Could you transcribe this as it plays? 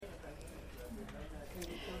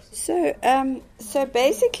So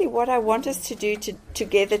basically what I want us to do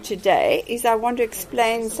together today is I want to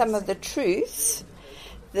explain some of the truths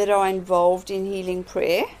that are involved in healing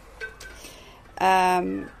prayer,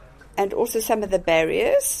 and also some of the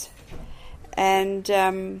barriers, and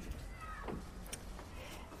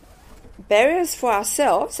barriers for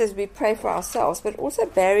ourselves as we pray for ourselves, but also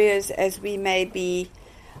barriers as we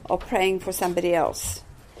are praying for somebody else.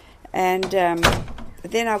 And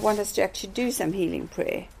then I want us to actually do some healing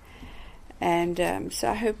prayer. And so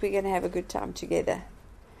I hope we're going to have a good time together.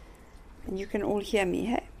 And you can all hear me,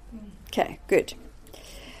 hey? Okay, good.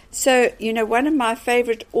 So, one of my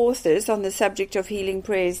favorite authors on the subject of healing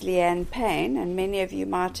prayer is Leanne Payne, and many of you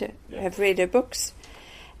might have read her books.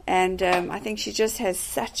 And I think she just has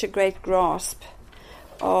such a great grasp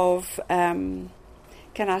of, can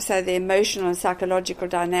I say, the emotional and psychological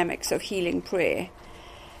dynamics of healing prayer.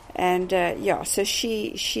 And so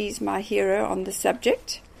she's my hero on the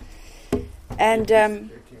subject. And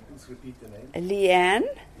Leanne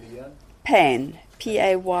Payne,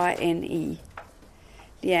 Payne,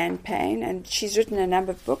 Leanne Payne, and she's written a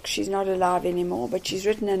number of books. She's not alive anymore, but she's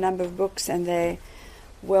written a number of books, and they're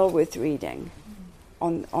well worth reading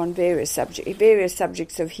on various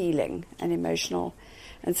subjects of healing and emotional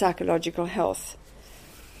and psychological health.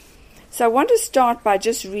 So I want to start by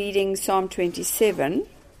just reading Psalm 27,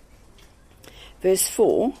 verse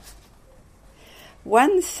 4.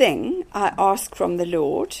 One thing I ask from the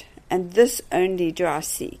Lord, and this only do I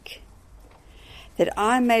seek, that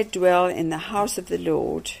I may dwell in the house of the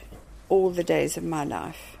Lord all the days of my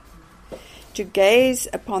life, to gaze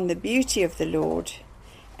upon the beauty of the Lord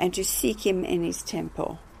and to seek him in his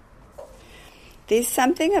temple. There's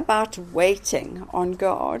something about waiting on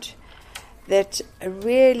God that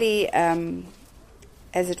really, as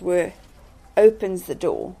it were, opens the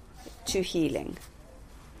door to healing.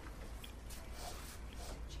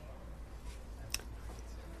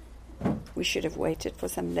 We should have waited for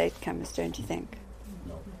some latecomers, don't you think?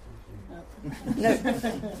 No.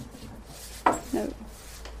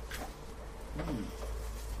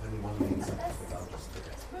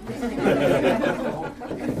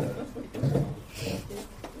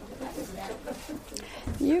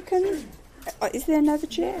 You can. Is there another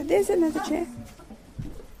chair? There's another chair.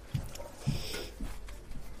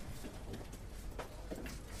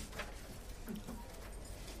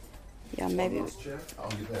 Yeah, maybe. I'll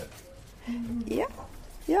get that.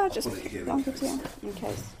 Yeah, just long it here in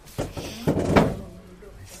case.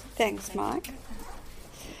 Thanks, Mike.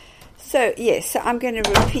 So yes, I'm going to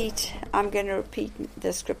repeat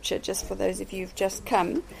the scripture just for those of you who've just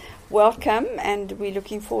come. Welcome, and we're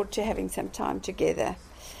looking forward to having some time together.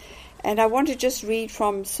 And I want to just read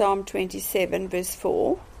from Psalm 27, verse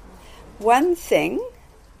 4. One thing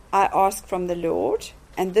I ask from the Lord,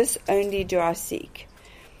 and this only do I seek,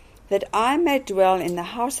 that I may dwell in the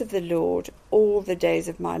house of the Lord all the days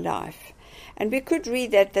of my life. And we could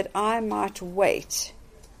read that I might wait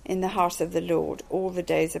in the house of the Lord all the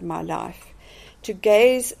days of my life, to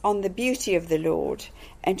gaze on the beauty of the Lord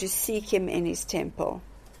and to seek him in his temple.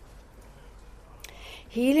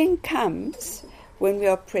 Healing comes when we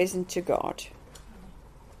are present to God,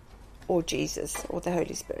 or Jesus, or the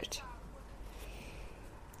Holy Spirit.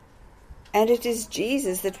 And it is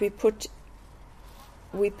Jesus that we put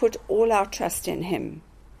all our trust in him.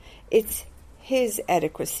 It's his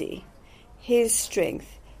adequacy, his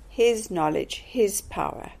strength, his knowledge, his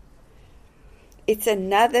power. It's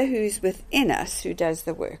another who's within us who does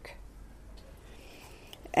the work.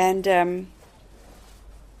 And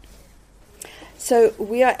so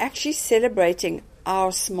we are actually celebrating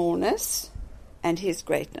our smallness and his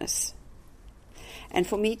greatness. And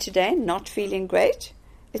for me today, not feeling great,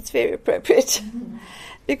 it's very appropriate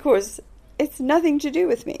because it's nothing to do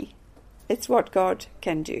with me. It's what God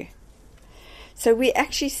can do. So we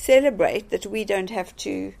actually celebrate that we don't have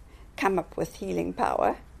to come up with healing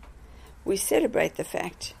power. We celebrate the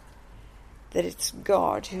fact that it's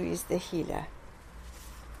God who is the healer.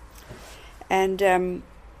 And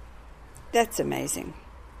that's amazing.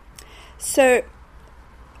 So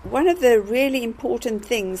one of the really important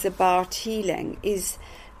things about healing is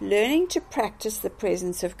learning to practice the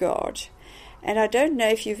presence of God. And I don't know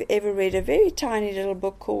if you've ever read a very tiny little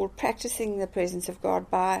book called Practicing the Presence of God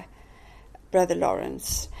by Brother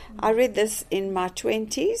Lawrence. I read this in my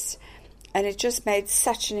 20s, and it just made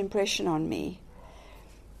such an impression on me.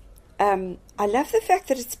 I love the fact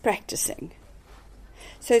that it's practicing.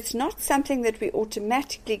 So it's not something that we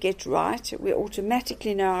automatically get right, we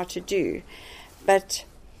automatically know how to do. But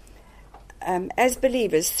as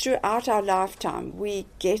believers, throughout our lifetime, we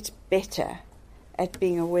get better at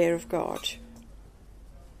being aware of God.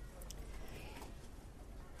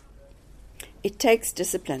 It takes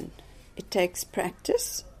discipline. It takes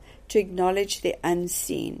practice to acknowledge the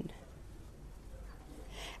unseen,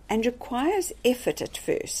 and requires effort at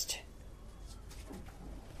first.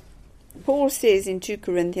 Paul says in 2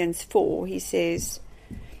 Corinthians 4, he says,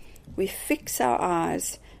 we fix our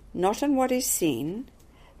eyes not on what is seen,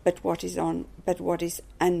 but what is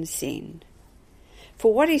unseen.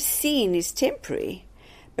 For what is seen is temporary,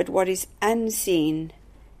 but what is unseen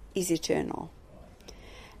is eternal.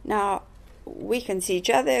 Now, we can see each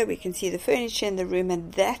other, we can see the furniture in the room,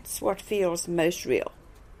 and that's what feels most real.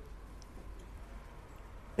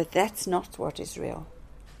 But that's not what is real.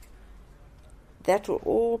 That will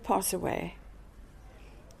all pass away.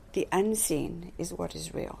 The unseen is what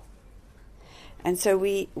is real. And so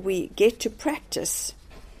we get to practice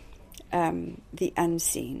the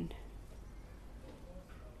unseen.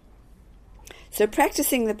 So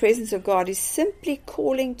practicing the presence of God is simply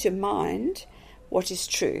calling to mind what is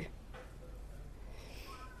true.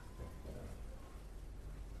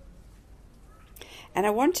 And I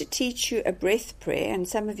want to teach you a breath prayer, and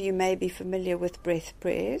some of you may be familiar with breath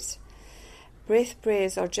prayers. Breath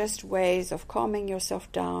prayers are just ways of calming yourself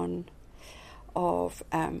down, of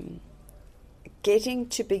getting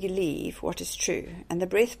to believe what is true. And the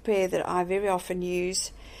breath prayer that I very often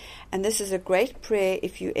use, and this is a great prayer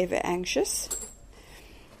if you're ever anxious.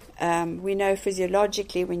 We know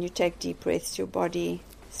physiologically when you take deep breaths, your body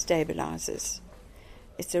stabilizes.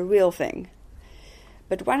 It's a real thing.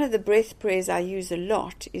 But one of the breath prayers I use a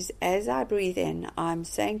lot is as I breathe in, I'm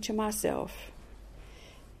saying to myself,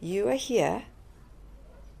 you are here.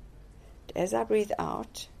 As I breathe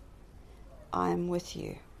out, I'm with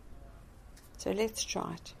you. So let's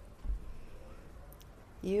try it.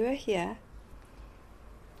 You are here,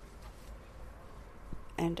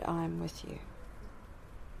 and I'm with you.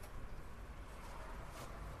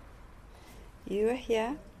 You are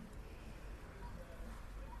here,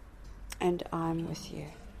 and I'm with you.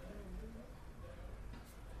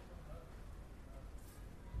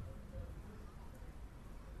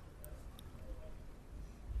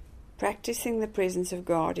 Practicing the presence of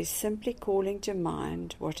God is simply calling to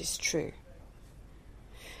mind what is true.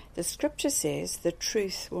 The scripture says the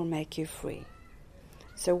truth will make you free.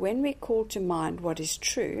 So when we call to mind what is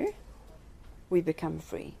true, we become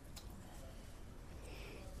free.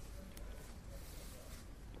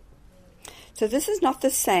 So this is not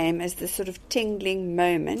the same as the sort of tingling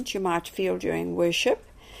moment you might feel during worship,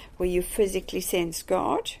 where you physically sense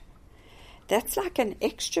God. That's like an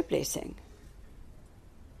extra blessing.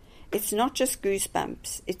 It's not just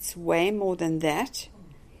goosebumps. It's way more than that.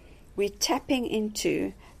 We're tapping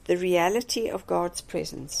into the reality of God's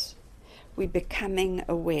presence. We're becoming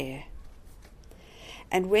aware.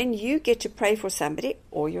 And when you get to pray for somebody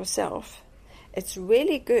or yourself, it's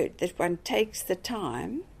really good that one takes the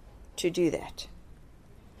time to do that.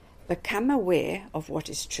 Become aware of what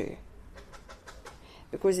is true.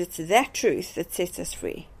 Because it's that truth that sets us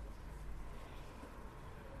free.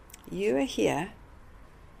 You are here,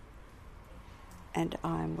 and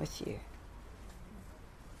I'm with you.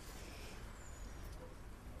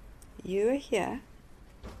 You are here,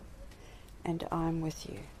 and I'm with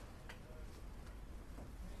you.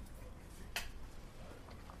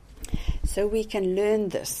 So we can learn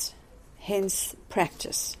this, hence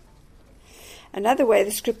practice. Another way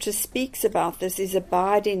the scripture speaks about this is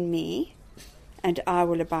abide in me, and I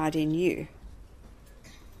will abide in you.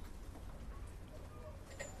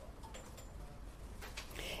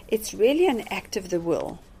 It's really an act of the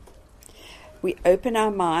will. We open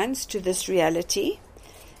our minds to this reality.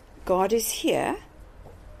 God is here,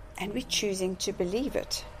 and we're choosing to believe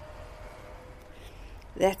it.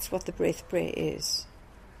 That's what the breath prayer is.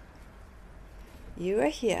 You are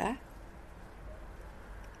here,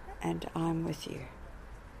 and I'm with you.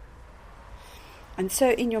 And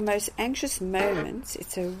so in your most anxious moments,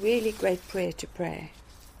 it's a really great prayer to pray.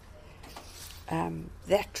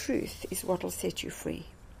 That truth is what will set you free.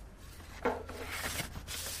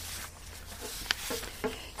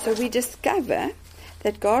 So we discover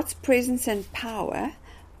that God's presence and power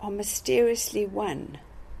are mysteriously one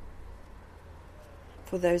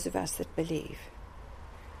for those of us that believe.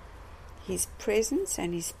 His presence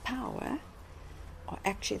and his power are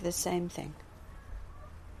actually the same thing.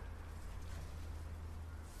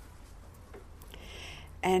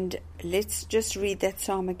 And let's just read that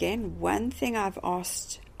psalm again. One thing I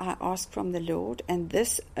ask from the Lord, and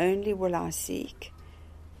this only will I seek,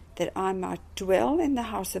 that I might dwell in the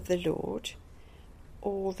house of the Lord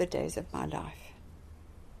all the days of my life,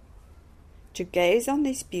 to gaze on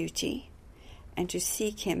his beauty and to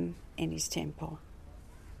seek him in his temple.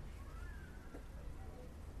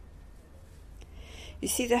 You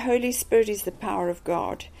see, the Holy Spirit is the power of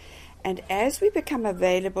God. And as we become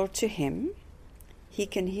available to Him, He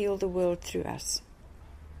can heal the world through us.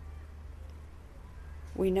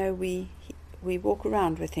 We know we walk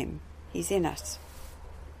around with Him. He's in us.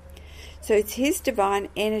 So it's His divine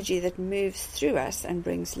energy that moves through us and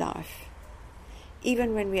brings life,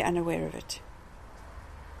 even when we're unaware of it.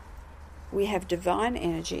 We have divine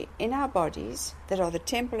energy in our bodies that are the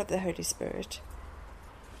temple of the Holy Spirit,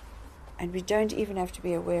 and we don't even have to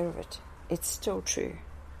be aware of it. It's still true.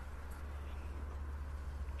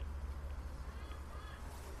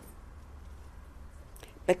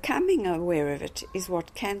 Becoming aware of it is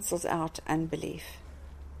what cancels out unbelief.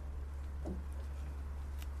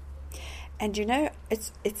 And you know,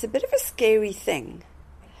 it's a bit of a scary thing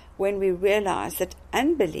when we realize that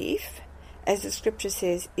unbelief, as the scripture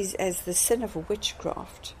says, is as the sin of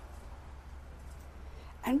witchcraft.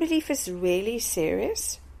 Unbelief is really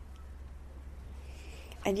serious.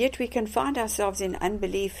 And yet we can find ourselves in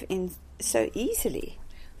unbelief so easily.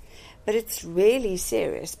 But it's really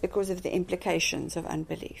serious because of the implications of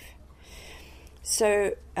unbelief.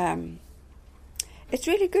 So it's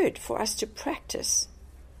really good for us to practice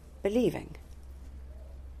believing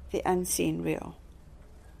the unseen real.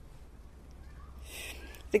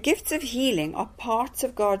 The gifts of healing are parts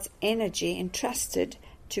of God's energy entrusted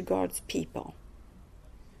to God's people.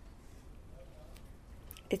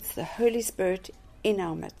 It's the Holy Spirit in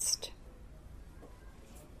our midst.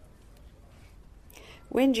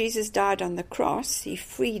 When Jesus died on the cross, He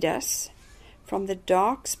freed us from the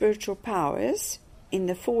dark spiritual powers in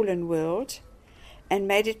the fallen world and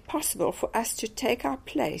made it possible for us to take our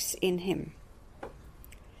place in Him.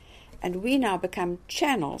 And we now become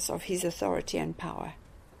channels of His authority and power.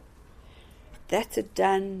 That's a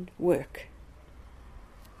done work.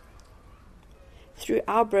 Through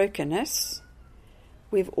our brokenness,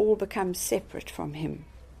 we've all become separate from Him.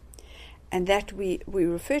 And that we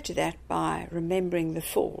refer to that by remembering the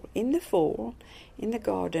fall. In the fall, in the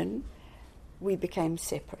garden, we became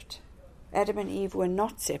separate. Adam and Eve were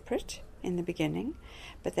not separate in the beginning,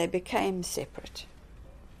 but they became separate.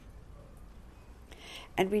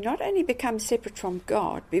 And we not only become separate from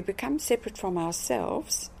God, we become separate from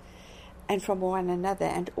ourselves and from one another,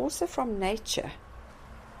 and also from nature.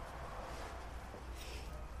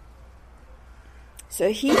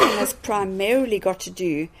 So healing has primarily got to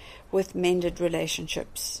do with mended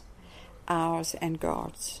relationships, ours and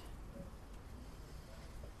God's.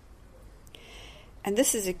 And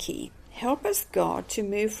this is a key. Help us, God, to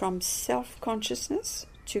move from self-consciousness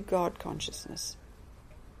to God-consciousness.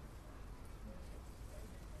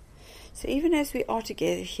 So even as we are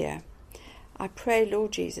together here, I pray,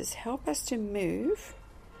 Lord Jesus, help us to move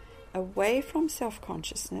away from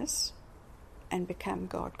self-consciousness and become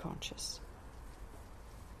God-conscious.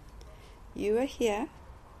 You are here,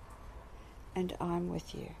 and I'm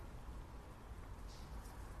with you.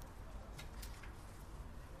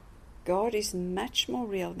 God is much more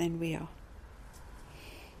real than we are.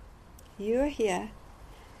 You are here,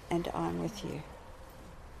 and I'm with you.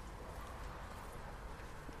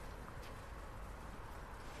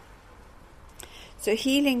 So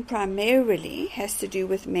healing primarily has to do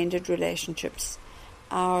with mended relationships,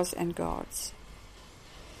 ours and God's.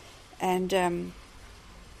 And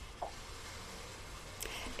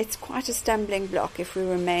it's quite a stumbling block if we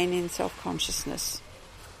remain in self-consciousness.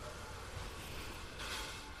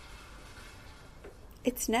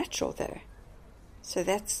 It's natural though. So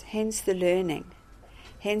that's hence the learning,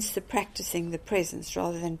 hence the practicing the presence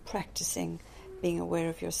rather than practicing being aware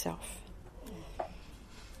of yourself.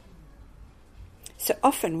 So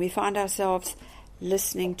often we find ourselves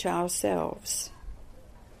listening to ourselves,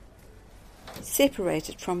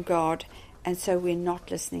 separated from God, and so we're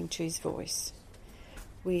not listening to His voice.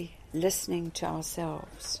 We're listening to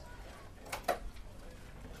ourselves.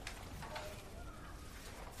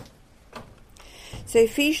 So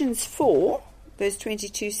Ephesians 4, verse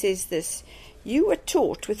 22 says this: you were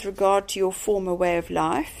taught with regard to your former way of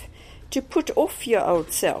life to put off your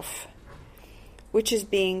old self, which is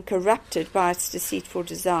being corrupted by its deceitful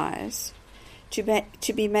desires,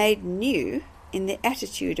 to be made new in the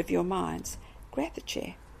attitude of your minds. Grab the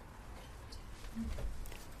chair.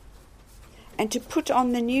 And to put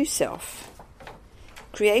on the new self,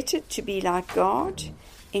 created to be like God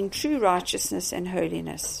in true righteousness and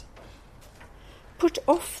holiness. Put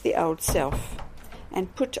off the old self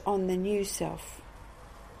and put on the new self,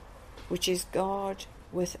 which is God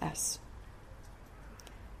with us.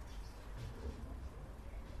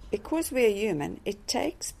 Because we are human, it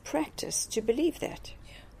takes practice to believe that.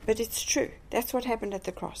 Yeah. But it's true. That's what happened at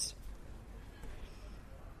the cross.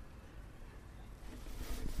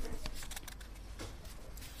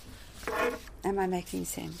 Am I making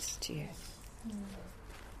sense to you?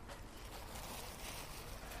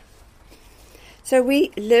 So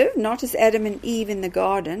we live not as Adam and Eve in the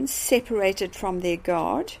garden, separated from their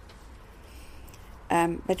God,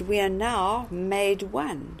 but we are now made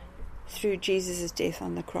one through Jesus' death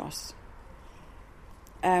on the cross.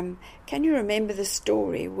 Can you remember the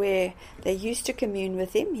story where they used to commune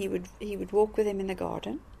with him? He would walk with them in the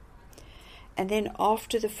garden, and then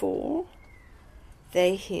after the fall,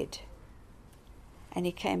 they hid, and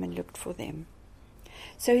he came and looked for them.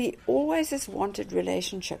 So he always has wanted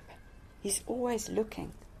relationship. He's always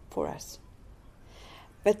looking for us.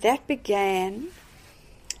 But that began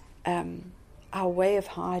our way of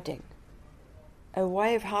hiding. A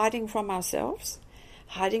way of hiding from ourselves,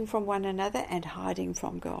 hiding from one another, and hiding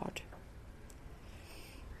from God.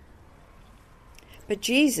 But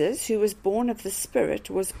Jesus, who was born of the Spirit,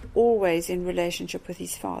 was always in relationship with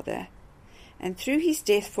his Father. And through his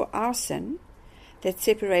death for our sin that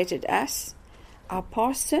separated us, our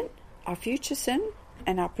past sin, our future sin,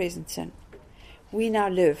 and our present sin, we now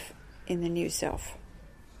live in the new self.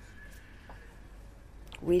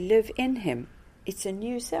 We live in him. It's a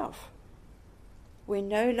new self. We're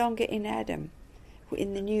no longer in Adam. We're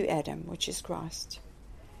in the new Adam, which is Christ.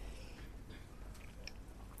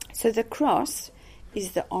 So the cross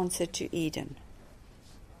is the answer to Eden.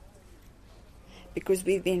 Because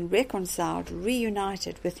we've been reconciled,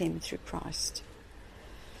 reunited with him through Christ.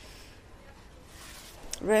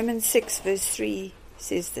 Romans 6 verse 3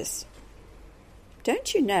 says this: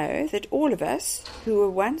 Don't you know that all of us who were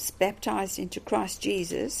once baptized into Christ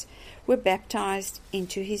Jesus were baptized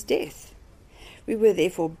into his death? We were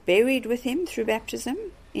therefore buried with him through baptism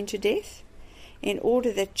into death, in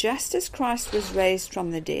order that just as Christ was raised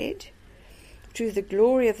from the dead, through the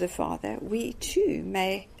glory of the Father, we too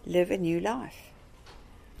may live a new life.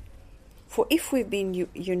 For if we've been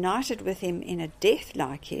united with him in a death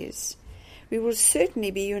like his, we will certainly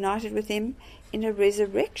be united with him in a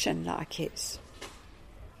resurrection like his.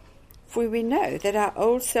 For we know that our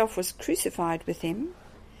old self was crucified with him,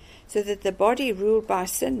 so that the body ruled by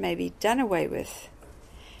sin may be done away with,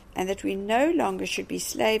 and that we no longer should be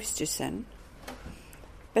slaves to sin,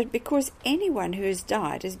 but because anyone who has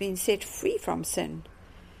died has been set free from sin.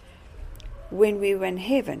 When we were in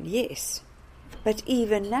heaven, yes, but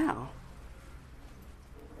even now.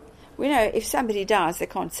 We know if somebody dies, they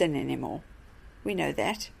can't sin anymore. We know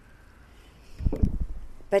that.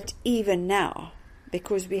 But even now,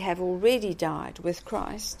 because we have already died with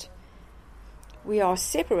Christ, we are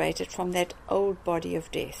separated from that old body of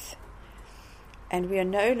death. And we are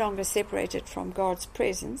no longer separated from God's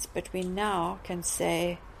presence, but we now can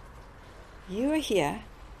say, you are here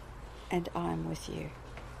and I am with you.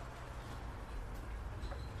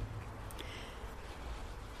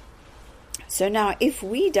 So now, if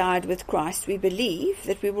we died with Christ, we believe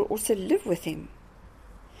that we will also live with him.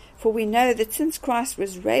 For we know that since Christ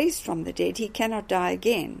was raised from the dead, he cannot die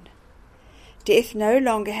again. Death no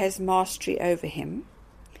longer has mastery over him.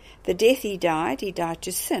 The death he died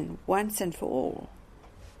to sin once and for all.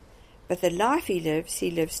 But the life he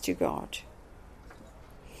lives to God.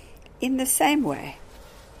 In the same way,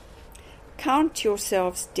 count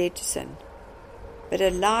yourselves dead to sin, but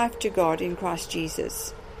alive to God in Christ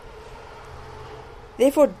Jesus.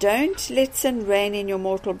 Therefore don't let sin reign in your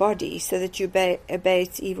mortal body, so that you obey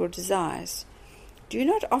its evil desires. Do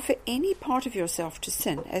not offer any part of yourself to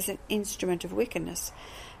sin as an instrument of wickedness,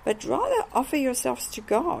 but rather offer yourselves to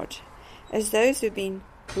God as those who have been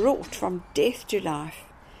brought from death to life,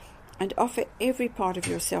 and offer every part of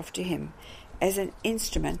yourself to him as an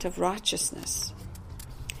instrument of righteousness.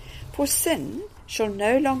 For sin shall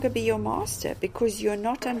no longer be your master, because you are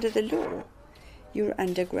not under the law, you are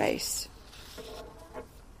under grace.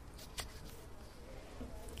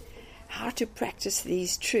 How to practice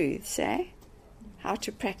these truths, eh? How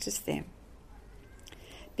to practice them.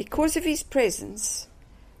 Because of his presence,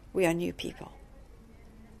 we are new people.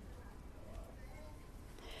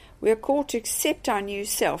 We are called to accept our new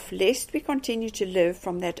self, lest we continue to live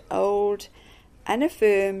from that old,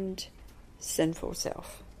 unaffirmed, sinful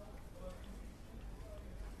self.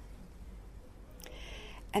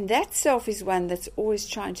 And that self is one that's always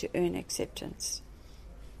trying to earn acceptance.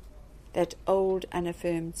 That old,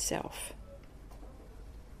 unaffirmed self.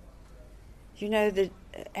 You know, that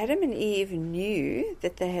Adam and Eve knew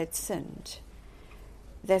that they had sinned.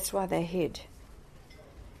 That's why they hid.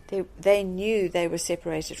 They knew they were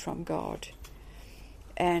separated from God.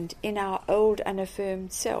 And in our old,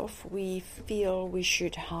 unaffirmed self, we feel we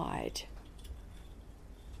should hide.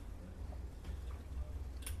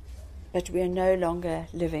 But we are no longer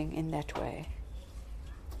living in that way.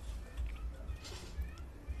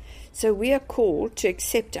 So we are called to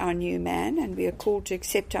accept our new man, and we are called to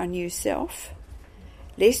accept our new self,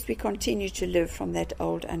 lest we continue to live from that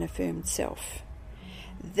old unaffirmed self.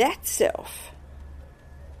 That self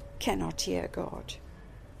cannot hear God.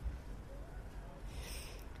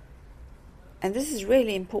 And this is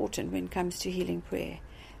really important when it comes to healing prayer.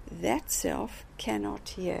 That self cannot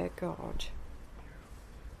hear God.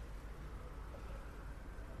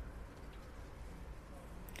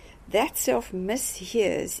 That self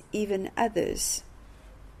mishears even others.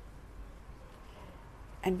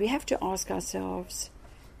 And we have to ask ourselves,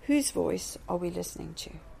 whose voice are we listening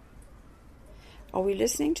to? Are we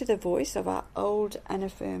listening to the voice of our old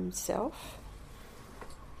unaffirmed self?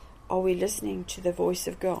 Are we listening to the voice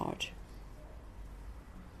of God?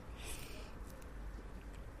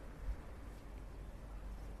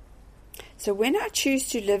 So when I choose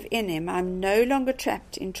to live in Him, I'm no longer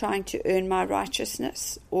trapped in trying to earn my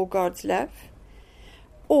righteousness or God's love,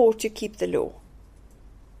 or to keep the law.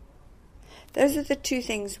 Those are the two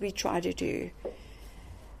things we try to do.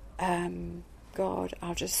 God,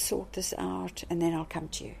 I'll just sort this out and then I'll come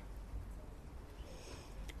to you.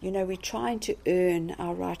 You know, we're trying to earn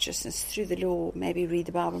our righteousness through the law, maybe read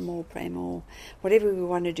the Bible more, pray more, whatever we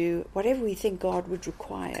want to do, whatever we think God would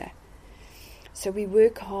require. So we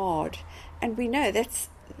work hard, and we know that's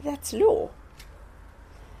law,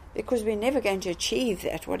 because we're never going to achieve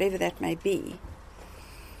that, whatever that may be.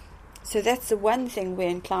 So that's the one thing we're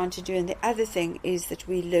inclined to do, and the other thing is that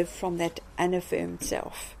we live from that unaffirmed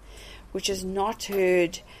self, which has not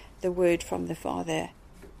heard the word from the Father,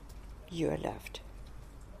 you are loved.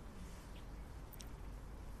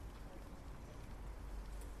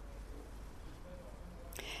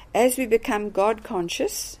 As we become God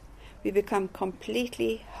conscious, we become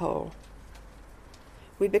completely whole.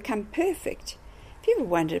 We become perfect. Have you ever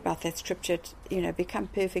wondered about that scripture, become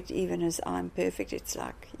perfect even as I'm perfect? It's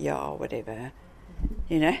like, whatever,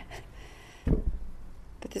 But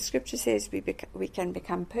the scripture says we can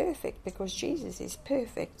become perfect because Jesus is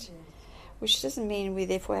perfect, which doesn't mean we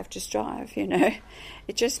therefore have to strive,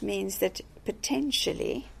 It just means that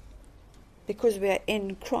potentially, because we are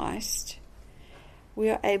in Christ, we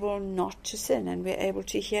are able not to sin, and we're able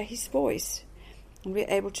to hear His voice, and we're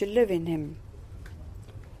able to live in Him.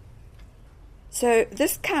 So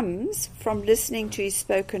this comes from listening to His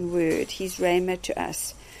spoken word, His rhema to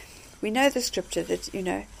us. We know the scripture that,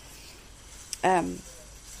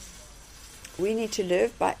 we need to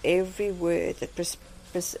live by every word that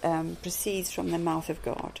proceeds from the mouth of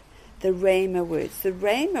God. The rhema words. The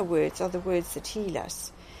rhema words are the words that heal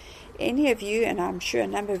us. Any of you, and I'm sure a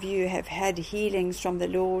number of you, have had healings from the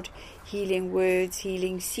Lord, healing words,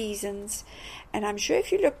 healing seasons. And I'm sure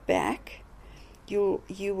if you look back, you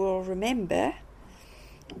will remember,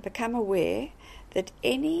 become aware that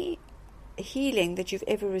any healing that you've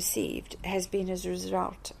ever received has been as a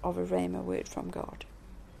result of a rhema word from God.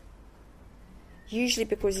 Usually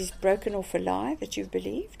because He's broken off a lie that you've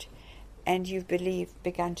believed, and you've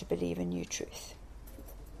begun to believe a new truth.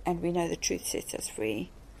 And we know the truth sets us free.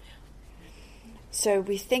 So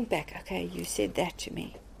we think back, okay, you said that to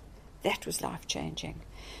me. That was life-changing.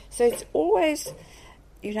 So it's always,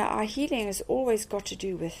 our healing has always got to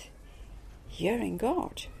do with hearing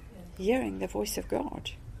God, hearing the voice of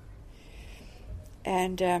God.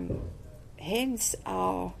 And hence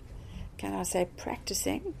our,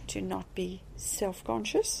 practicing to not be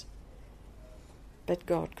self-conscious, but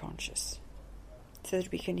God-conscious, so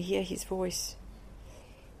that we can hear His voice.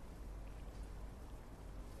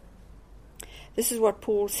 This is what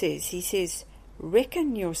Paul says. He says,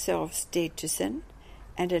 reckon yourselves dead to sin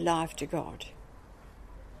and alive to God.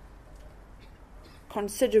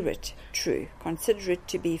 Consider it true. Consider it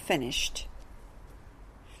to be finished.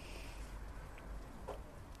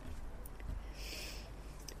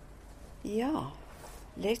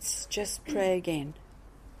 Let's just pray again.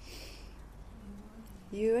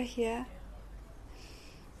 You are here,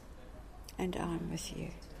 and I'm with you.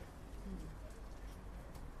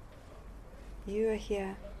 You are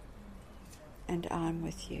here, and I'm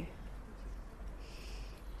with you.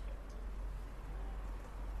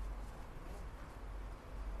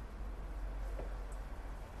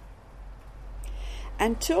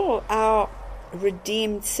 Until our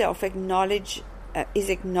redeemed self is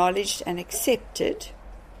acknowledged and accepted,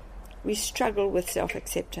 we struggle with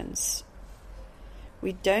self-acceptance.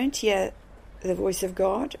 We don't hear the voice of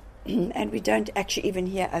God, and we don't actually even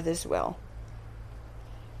hear others well.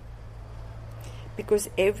 Because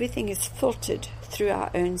everything is filtered through our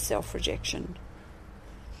own self-rejection.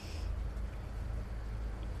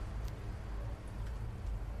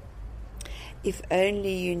 If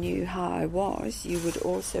only you knew how I was, you would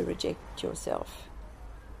also reject yourself.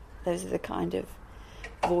 Those are the kind of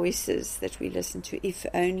voices that we listen to. If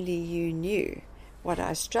only you knew what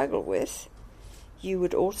I struggle with, you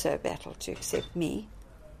would also battle to accept me.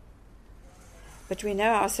 But we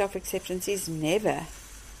know our self-acceptance is never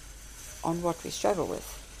on what we struggle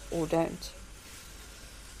with or don't.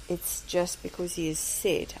 It's just because he has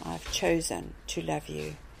said, I've chosen to love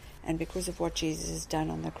you, and because of what Jesus has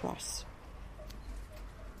done on the cross.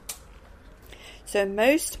 So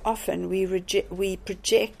most often we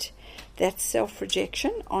project that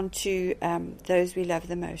self-rejection onto those we love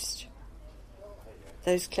the most,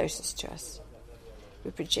 those closest to us.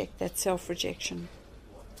 We project that self-rejection.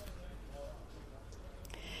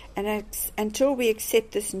 And until we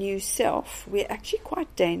accept this new self, we're actually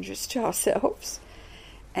quite dangerous to ourselves,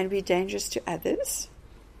 and we're dangerous to others,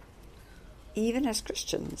 even as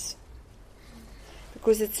Christians,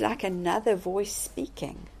 because it's like another voice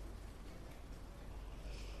speaking.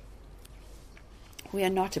 We are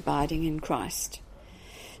not abiding in Christ.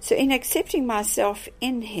 So in accepting myself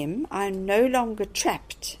in him, I am no longer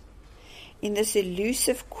trapped in this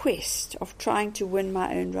elusive quest of trying to win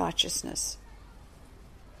my own righteousness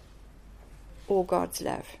or God's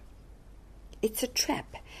love. It's a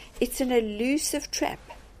trap. It's an elusive trap.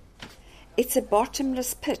 It's a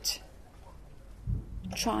bottomless pit,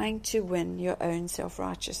 trying to win your own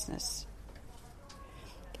self-righteousness.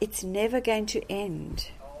 It's never going to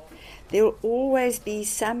end. There will always be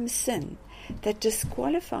some sin that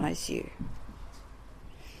disqualifies you.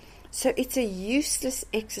 So it's a useless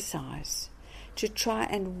exercise to try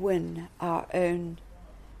and win our own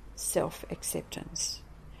self-acceptance.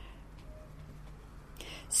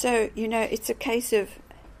 So, it's a case of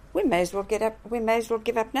we may as well give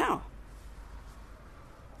up now.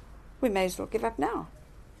 We may as well give up now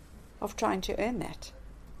of trying to earn that.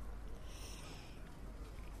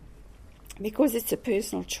 Because it's a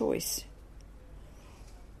personal choice.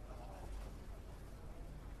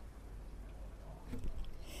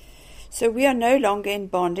 So we are no longer in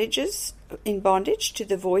bondage to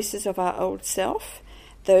the voices of our old self,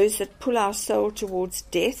 those that pull our soul towards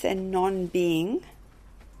death and non-being.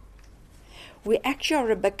 We actually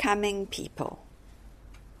are a becoming people.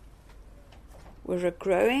 We're a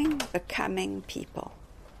growing, becoming people.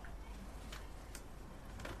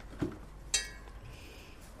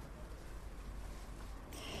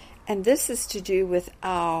 And this is to do with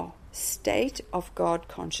our state of God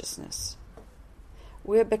consciousness.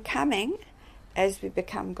 We're becoming as we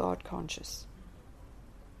become God conscious.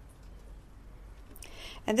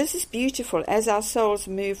 And this is beautiful as our souls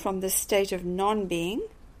move from this state of non-being,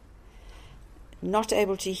 not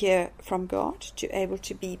able to hear from God, to able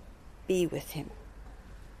to be with him,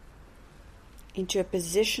 into a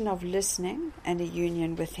position of listening and a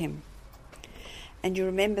union with him. And you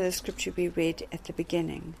remember the scripture we read at the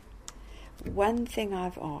beginning. One thing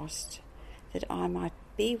I've asked, that I might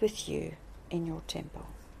be with you in your temple.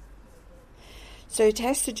 So it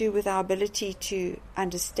has to do with our ability to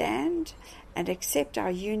understand and accept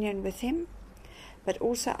our union with him, but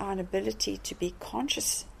also our ability to be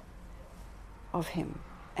conscious of him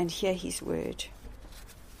and hear his word.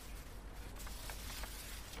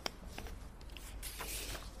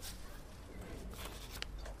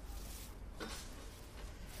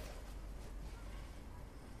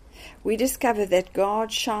 We discover that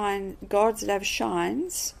God's love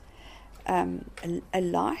shines a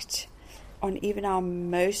light on even our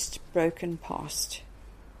most broken past.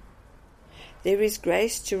 There is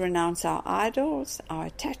grace to renounce our idols, our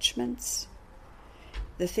attachments,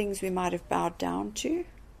 the things we might have bowed down to.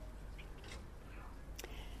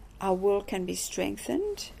 Our will can be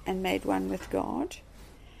strengthened and made one with God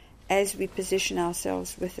as we position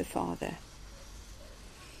ourselves with the Father.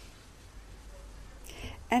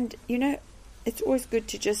 And, it's always good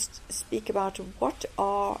to just speak about what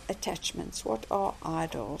are attachments, what are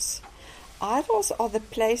idols. Idols are the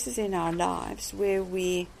places in our lives where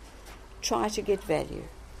we try to get value,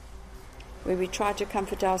 where we try to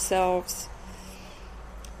comfort ourselves,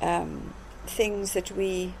 things that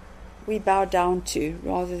we bow down to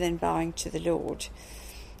rather than bowing to the Lord.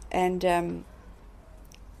 And, I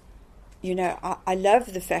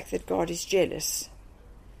love the fact that God is jealous.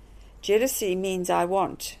 Jealousy means I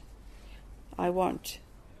want. And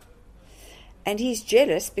he's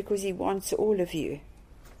jealous because he wants all of you.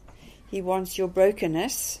 He wants your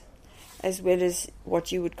brokenness as well as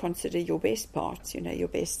what you would consider your best parts, your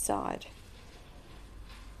best side.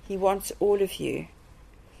 He wants all of you.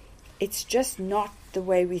 It's just not the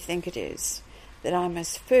way we think it is, that I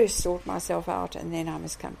must first sort myself out and then I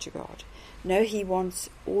must come to God. No, he wants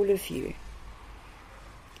all of you.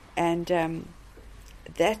 And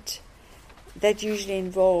that that usually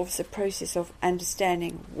involves a process of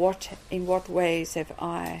understanding in what ways have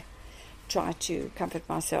I tried to comfort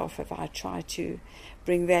myself, have I tried to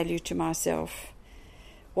bring value to myself,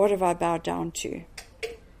 what have I bowed down to?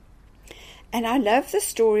 And I love the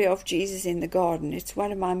story of Jesus in the garden. It's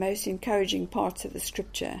one of my most encouraging parts of the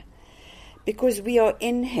scripture, because we are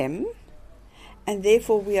in him, and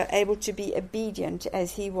therefore we are able to be obedient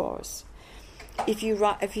as he was. If you've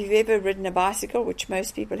ever ridden a bicycle, which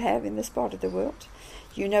most people have in this part of the world,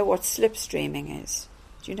 you know what slipstreaming is.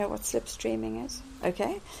 Do you know what slipstreaming is?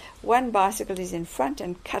 Okay. One bicycle is in front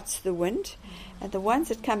and cuts the wind, and the ones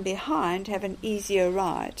that come behind have an easier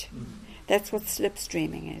ride. That's what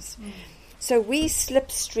slipstreaming is. So we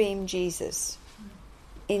slipstream Jesus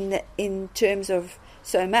in terms of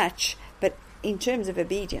so much, but in terms of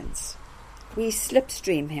obedience, we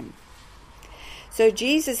slipstream him. So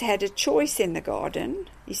Jesus had a choice in the garden.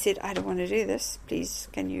 He said, I don't want to do this. Please,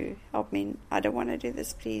 can you help me? I don't want to do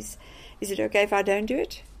this. Please, is it okay if I don't do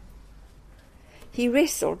it? He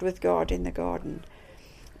wrestled with God in the garden.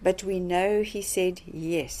 But we know he said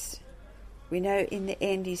yes. We know in the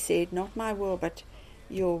end he said, not my will, but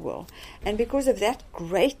your will. And because of that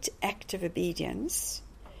great act of obedience,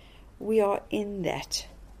 we are in that,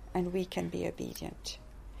 and we can be obedient.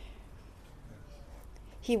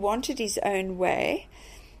 He wanted his own way,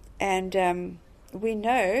 and we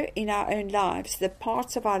know in our own lives, the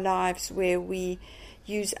parts of our lives where we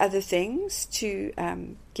use other things to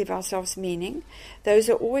give ourselves meaning, those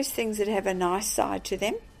are always things that have a nice side to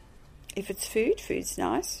them. If it's food, food's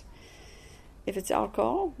nice. If it's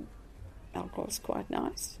alcohol, alcohol's quite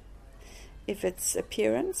nice. If it's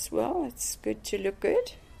appearance, well, it's good to look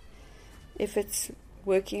good. If it's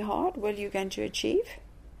working hard, well, you're going to achieve.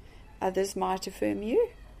 Others might affirm you.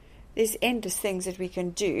 There's endless things that we can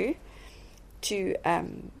do to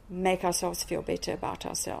make ourselves feel better about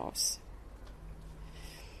ourselves.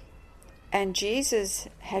 And Jesus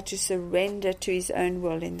had to surrender to his own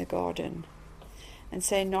will in the garden and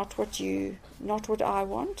say, not what I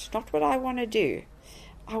want, not what I want to do.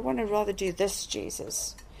 I want to rather do this,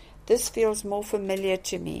 Jesus. This feels more familiar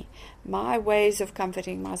to me. My ways of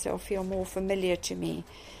comforting myself feel more familiar to me.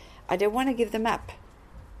 I don't want to give them up.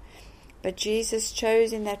 But Jesus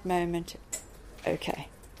chose in that moment, okay,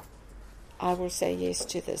 I will say yes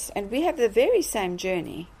to this. And we have the very same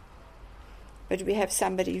journey, but we have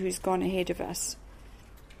somebody who's gone ahead of us.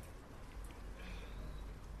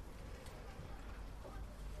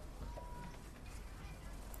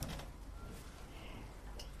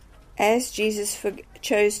 As Jesus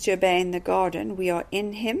chose to obey in the garden, we are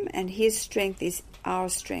in him, and his strength is our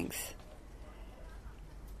strength.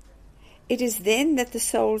 It is then that the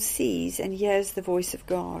soul sees and hears the voice of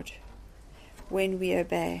God, when we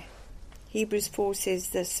obey. Hebrews 4 says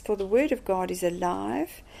this, for the word of God is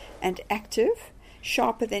alive and active,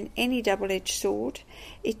 sharper than any double-edged sword.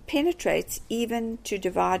 It penetrates even to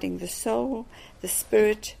dividing the soul, the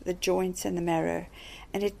spirit, the joints and the marrow,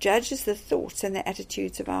 and it judges the thoughts and the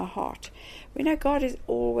attitudes of our heart. We know God is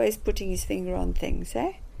always putting his finger on things,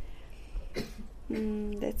 eh?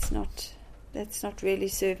 That's not really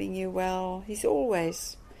serving you well. He's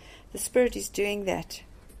always, the Spirit is doing that.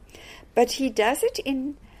 But he does it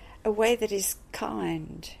in a way that is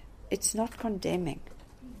kind. It's not condemning.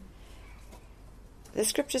 The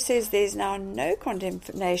scripture says there's now no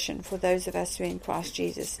condemnation for those of us who are in Christ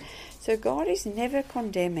Jesus. So God is never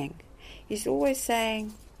condemning. He's always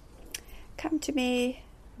saying, come to me,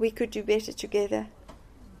 we could do better together.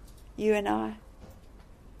 You and I.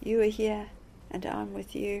 You are here and I'm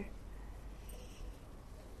with you.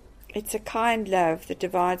 It's a kind love that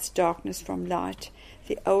divides darkness from light,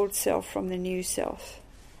 the old self from the new self.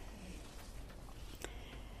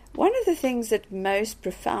 One of the things that's most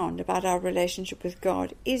profound about our relationship with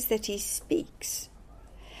God is that he speaks.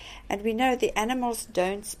 And we know the animals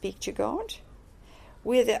don't speak to God.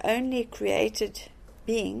 We're the only created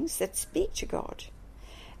beings that speak to God.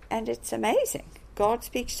 And it's amazing. God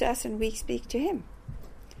speaks to us and we speak to him.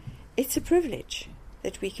 It's a privilege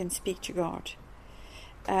that we can speak to God.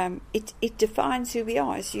 It defines who we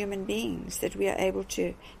are as human beings, that we are able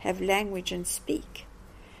to have language and speak.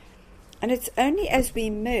 And it's only as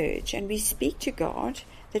we merge and we speak to God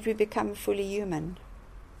that we become fully human.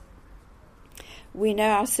 We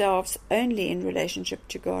know ourselves only in relationship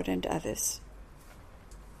to God and others.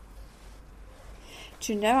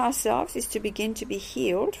 To know ourselves is to begin to be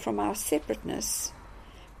healed from our separateness,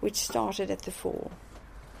 which started at the fall.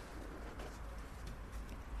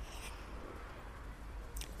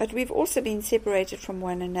 But we've also been separated from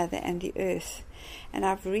one another and the earth. And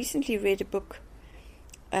I've recently read a book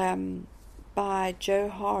by Joe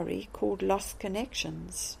Hari called Lost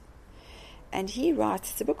Connections. and he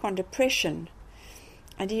writes, it's a book on depression,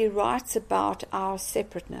 and he writes about our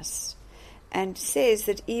separateness, and says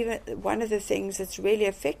that even one of the things that's really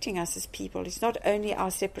affecting us as people is not only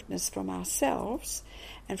our separateness from ourselves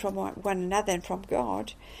and from one another and from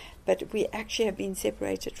God, but we actually have been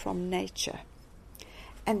separated from nature.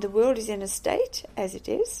 And the world is in a state, as it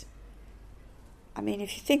is. I mean,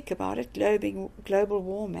 if you think about it, global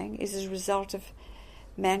warming is a result of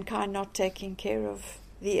mankind not taking care of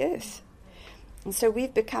the earth. And so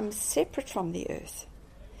we've become separate from the earth.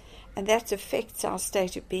 And that affects our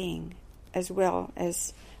state of being, as well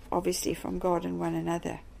as obviously from God and one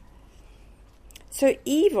another. So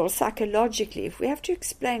evil psychologically, if we have to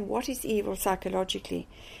explain what is evil psychologically,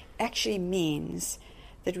 actually means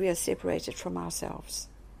that we are separated from ourselves.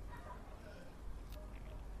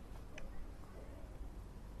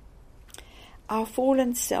 Our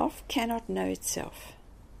fallen self cannot know itself.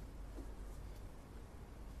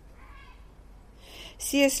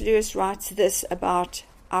 C.S. Lewis writes this about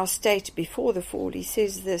our state before the fall. He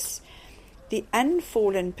says this: the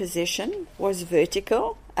unfallen position was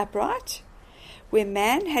vertical, upright, where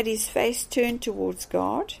man had his face turned towards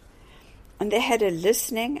God, and they had a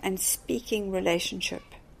listening and speaking relationship.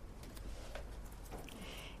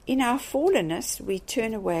 In our fallenness, we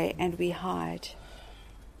turn away and we hide.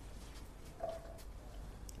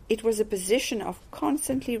 It was a position of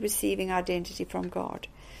constantly receiving identity from God.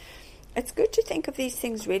 It's good to think of these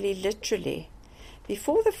things really literally.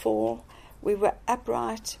 Before the fall, we were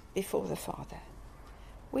upright before the Father.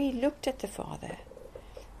 We looked at the Father.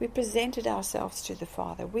 We presented ourselves to the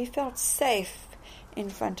Father. We felt safe in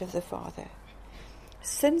front of the Father.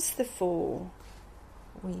 Since the fall,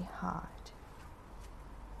 we hide.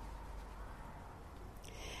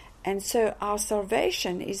 And so our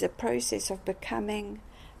salvation is a process of becoming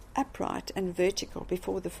upright and vertical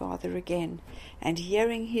before the Father again, and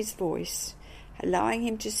hearing his voice, allowing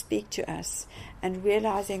him to speak to us, and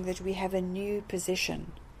realizing that we have a new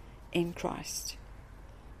position in Christ.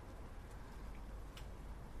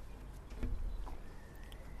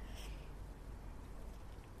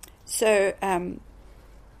 So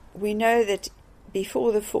we know that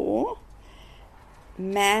before the fall,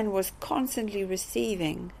 man was constantly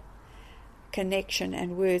receiving connection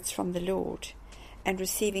and words from the Lord and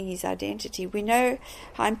receiving his identity. We know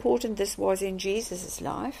how important this was in Jesus'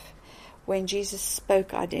 life when Jesus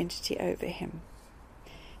spoke identity over him.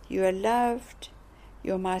 You are loved,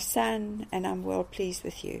 you're my son, and I'm well pleased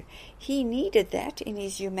with you. He needed that in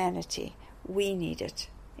his humanity. We need it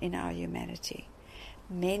in our humanity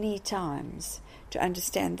many times to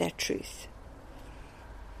understand that truth.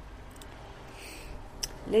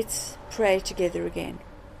 Let's pray together again.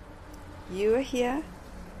 You are here,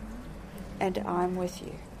 and I'm with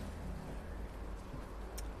you.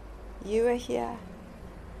 You are here,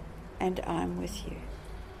 and I'm with you.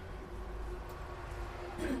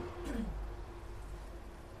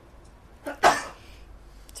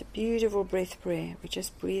 It's a beautiful breath prayer. We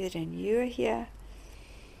just breathe it in. You are here,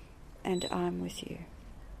 and I'm with you.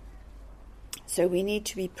 So we need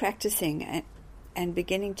to be practicing and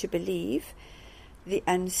beginning to believe the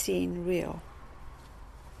unseen real.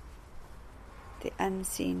 The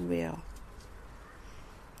unseen real.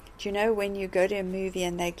 Do you know when you go to a movie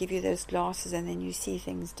and they give you those glasses and then you see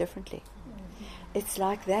things differently? It's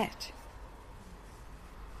like that.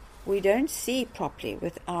 We don't see properly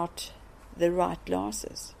without the right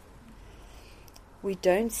glasses. We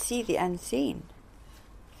don't see the unseen.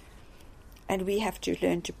 And we have to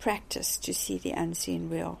learn to practice to see the unseen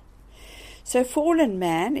real. So fallen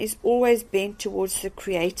man is always bent towards the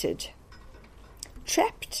created,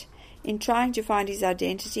 trapped in trying to find his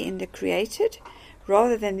identity in the created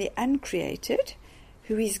rather than the uncreated,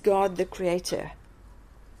 who is God the Creator.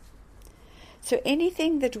 So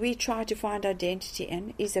anything that we try to find identity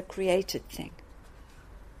in is a created thing.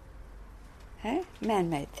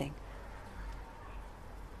 Man-made thing.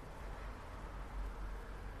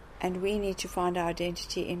 And we need to find our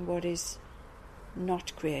identity in what is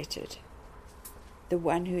not created, the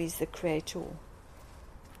one who is the Creator.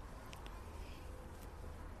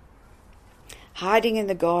 Hiding in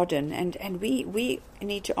the garden, and we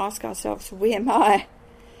need to ask ourselves, where am I?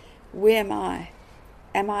 Where am I?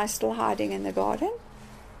 Am I still hiding in the garden?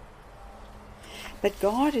 But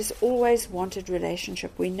God has always wanted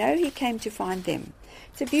relationship. We know He came to find them.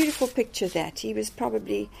 It's a beautiful picture that. He was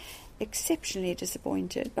probably exceptionally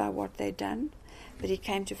disappointed by what they'd done, but He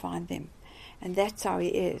came to find them. And that's how He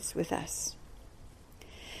is with us.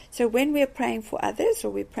 So when we're praying for others or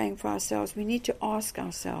we're praying for ourselves, we need to ask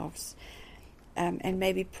ourselves, and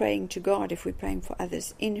maybe praying to God if we're praying for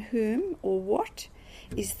others, in whom or what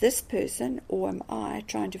is this person, or am I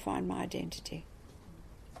trying to find my identity?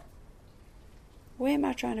 Where am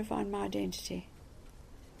I trying to find my identity?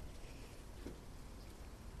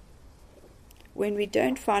 When we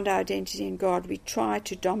don't find our identity in God, we try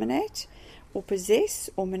to dominate or possess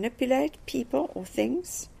or manipulate people or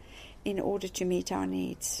things in order to meet our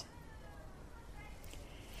needs.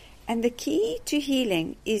 And the key to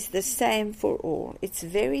healing is the same for all. It's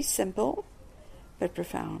very simple but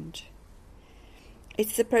profound.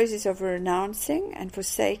 It's the process of renouncing and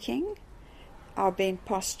forsaking our bent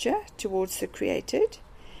posture towards the created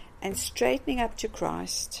and straightening up to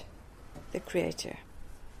Christ, the Creator.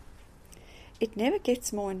 It never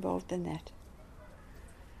gets more involved than that.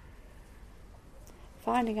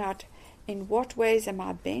 Finding out in what ways am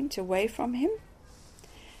I bent away from Him,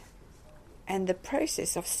 and the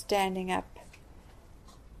process of standing up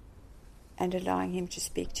and allowing Him to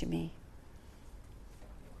speak to me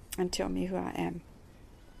and tell me who I am.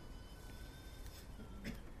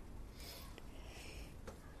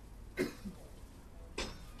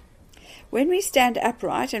 When we stand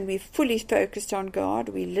upright and we're fully focused on God,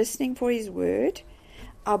 we're listening for His word,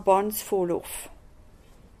 our bonds fall off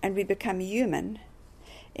and we become human,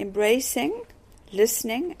 embracing,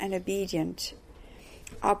 listening and obedient.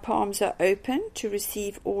 Our palms are open to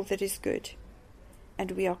receive all that is good,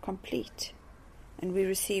 and we are complete, and we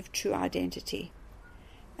receive true identity,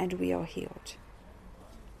 and we are healed.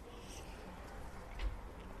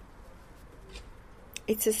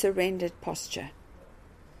 It's a surrendered posture.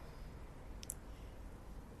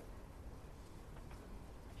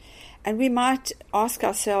 And we might ask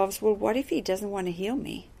ourselves, well, what if He doesn't want to heal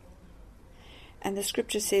me? And the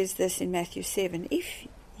scripture says this in Matthew 7, if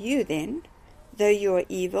you then, though you are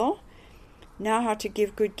evil, know how to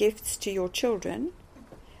give good gifts to your children,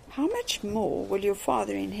 how much more will your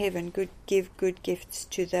Father in heaven give good gifts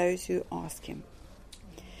to those who ask Him?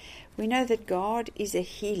 We know that God is a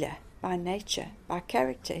healer by nature, by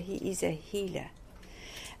character. He is a healer.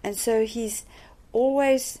 And so He's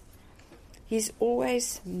always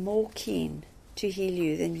more keen to heal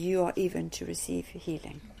you than you are even to receive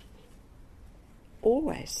healing.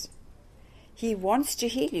 Always. He wants to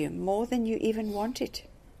heal you more than you even want it.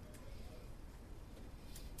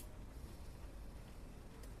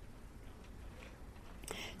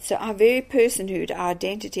 So our very personhood, our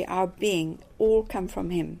identity, our being, all come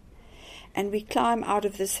from Him. And we climb out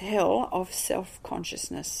of this hell of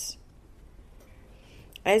self-consciousness.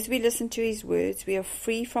 As we listen to His words, we are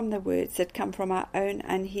free from the words that come from our own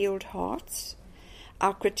unhealed hearts,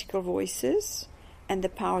 our critical voices, and the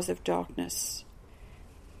powers of darkness.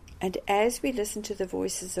 And as we listen to the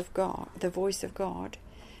voices of God, the voice of God,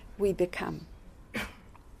 we become.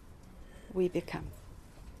 We become.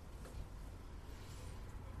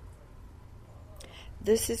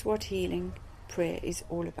 This is what healing prayer is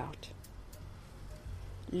all about.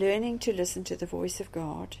 Learning to listen to the voice of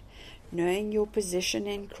God, knowing your position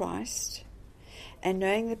in Christ, and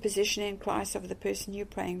knowing the position in Christ of the person you're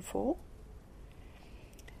praying for,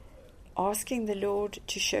 asking the Lord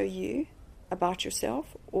to show you about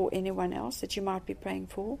yourself or anyone else that you might be praying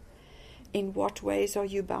for. In what ways are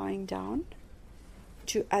you bowing down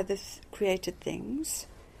to other created things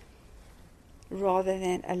rather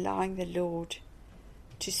than allowing the Lord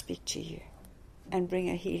to speak to you and bring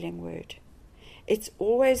a healing word? It's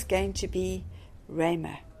always going to be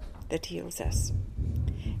Rhema that heals us.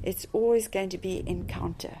 It's always going to be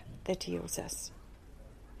encounter that heals us.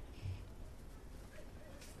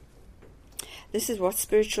 This is what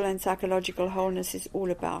spiritual and psychological wholeness is all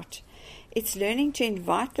about. It's learning to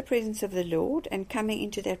invite the presence of the Lord and coming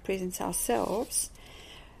into that presence ourselves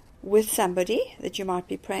with somebody that you might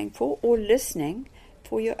be praying for, or listening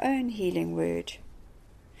for your own healing word.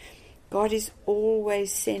 God is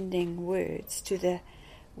always sending words to the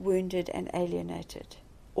wounded and alienated.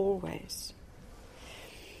 Always.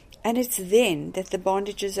 And it's then that the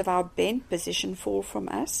bondages of our bent position fall from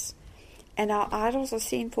us and our idols are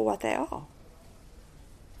seen for what they are.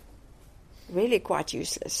 Really quite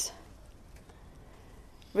useless.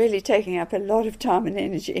 Really taking up a lot of time and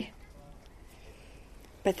energy.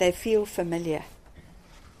 But they feel familiar.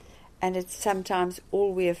 And it's sometimes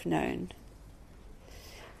all we have known.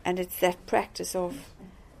 And it's that practice of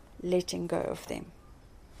letting go of them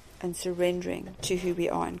and surrendering to who we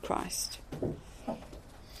are in Christ.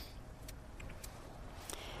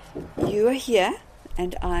 You are here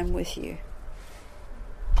and I'm with you.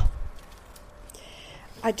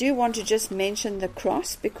 I do want to just mention the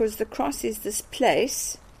cross, because the cross is this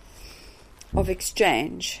place of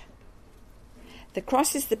exchange. The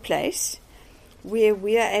cross is the place where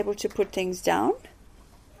we are able to put things down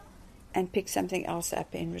and pick something else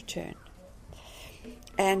up in return.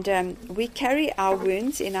 And we carry our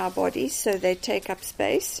wounds in our bodies, so they take up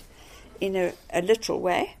space in a literal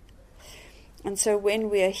way. And so when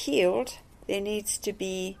we are healed, there needs to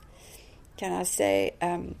be, can I say,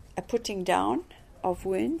 a putting down of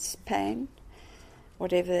wounds, pain,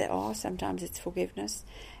 whatever they are. Sometimes it's forgiveness.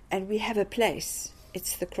 And we have a place.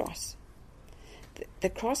 It's the cross. The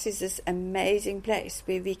cross is this amazing place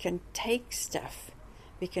where we can take stuff.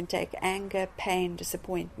 We can take anger, pain,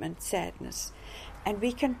 disappointment, sadness, and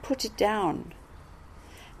we can put it down.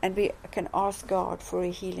 And we can ask God for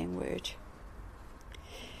a healing word.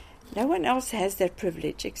 No one else has that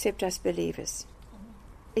privilege except us believers.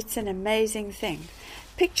 It's an amazing thing.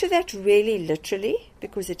 Picture that really literally,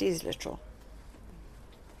 because it is literal.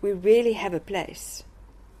 We really have a place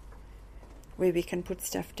where we can put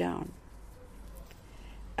stuff down.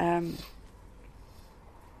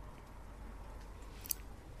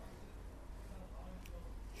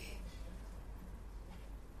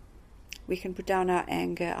 We can put down our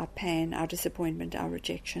anger, our pain, our disappointment, our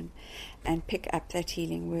rejection, and pick up that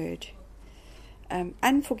healing word.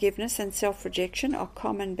 Unforgiveness and self-rejection are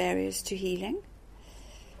common barriers to healing.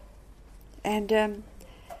 And,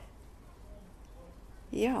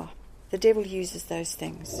 the devil uses those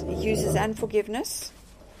things. He uses unforgiveness,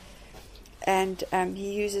 and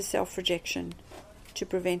he uses self-rejection to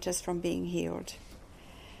prevent us from being healed.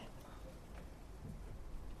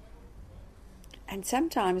 And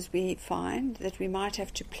sometimes we find that we might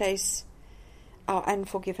have to place our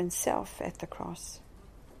unforgiven self at the cross.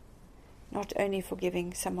 Not only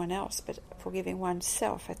forgiving someone else, but forgiving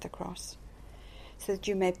oneself at the cross, so that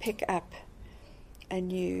you may pick up a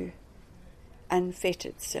new,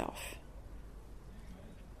 unfettered self.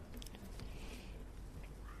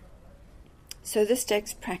 So this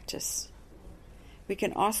takes practice. We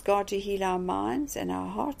can ask God to heal our minds and our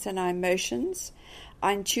hearts and our emotions,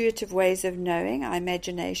 our intuitive ways of knowing, our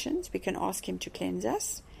imaginations. We can ask Him to cleanse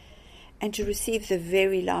us and to receive the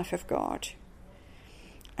very life of God.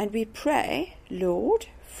 And we pray, Lord,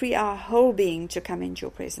 free our whole being to come into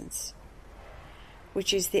your presence,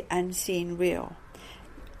 which is the unseen real.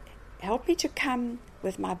 Help me to come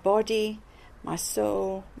with my body, my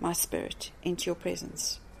soul, my spirit into your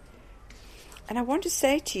presence. And I want to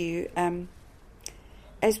say to you,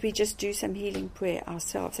 as we just do some healing prayer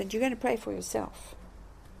ourselves, and you're going to pray for yourself,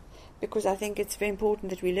 because I think it's very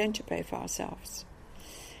important that we learn to pray for ourselves.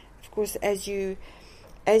 Of course, as you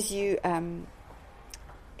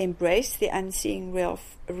embrace the unseen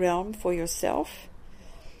realm for yourself,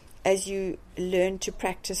 as you learn to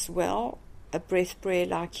practice well a breath prayer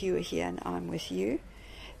like you are here and I'm with you,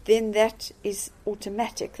 then that is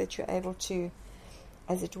automatic that you're able to,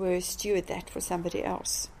 as it were, steward that for somebody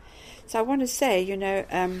else. So I want to say,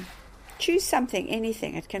 choose something,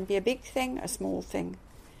 anything. It can be a big thing, a small thing,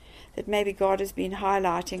 that maybe God has been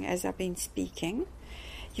highlighting as I've been speaking.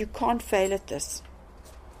 You can't fail at this.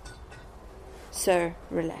 So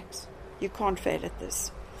relax. You can't fail at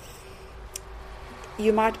this.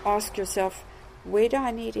 You might ask yourself, where do I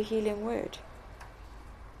need a healing word?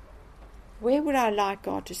 Where would I like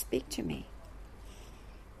God to speak to me?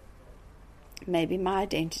 Maybe my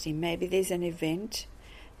identity. Maybe there's an event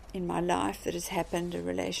in my life that has happened, a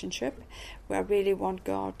relationship, where I really want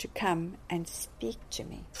God to come and speak to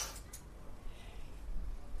me.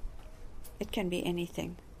 It can be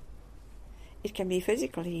anything. It can be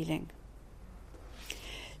physical healing.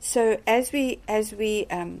 So as we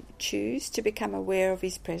choose to become aware of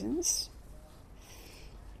His presence,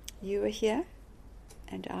 you are here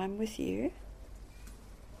and I'm with you.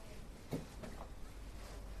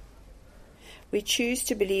 We choose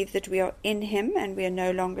to believe that we are in Him and we are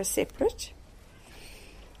no longer separate.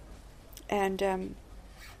 And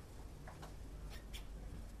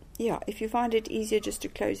if you find it easier just to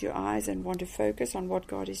close your eyes and want to focus on what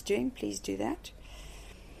God is doing, please do that.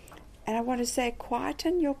 And I want to say,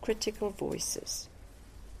 quieten your critical voices.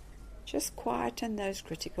 Just quieten those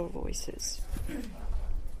critical voices.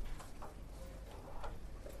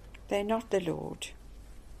 They're not the Lord.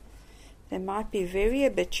 They might be very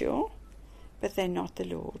habitual, but they're not the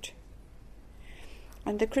Lord.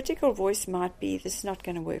 And the critical voice might be, this is not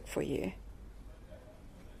going to work for you.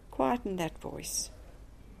 Quieten that voice.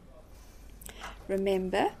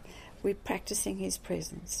 Remember, we're practicing His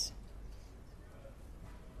presence.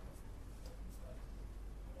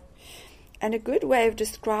 And a good way of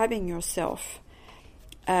describing yourself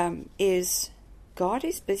is, God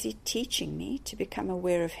is busy teaching me to become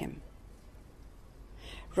aware of Him,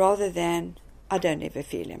 rather than, I don't ever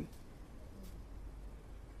feel Him.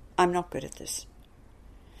 I'm not good at this.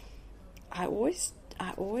 I always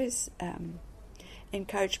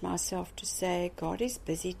encourage myself to say, God is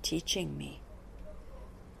busy teaching me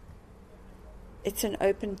It's an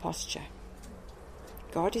open posture.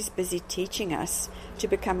 God is busy teaching us to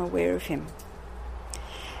become aware of Him.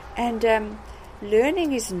 And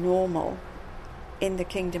learning is normal in the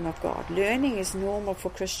kingdom of God. Learning is normal for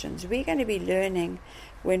Christians. We're going to be learning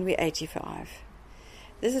when we're 85.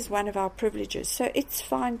 This is one of our privileges. So it's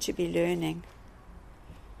fine to be learning.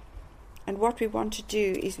 And what we want to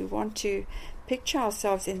do is we want to picture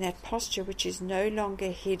ourselves in that posture which is no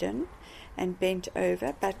longer hidden and bent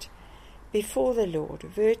over, but before the Lord,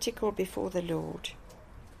 vertical before the Lord.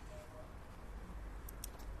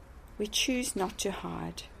 We choose not to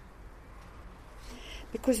hide,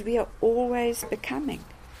 because we are always becoming.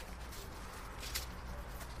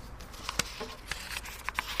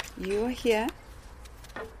 You are here,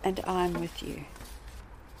 and I'm with you.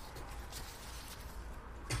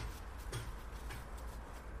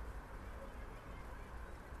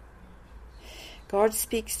 God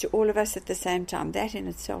speaks to all of us at the same time. That in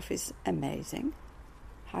itself is amazing,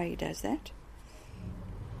 how He does that.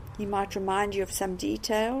 He might remind you of some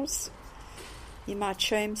details. He might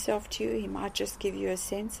show Himself to you. He might just give you a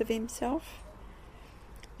sense of Himself.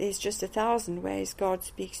 There's just 1,000 ways God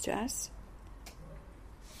speaks to us.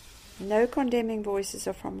 No condemning voices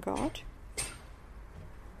are from God.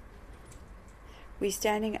 We're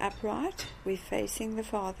standing upright. We're facing the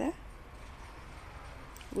Father.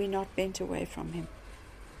 We're not bent away from Him.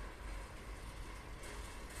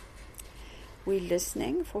 We're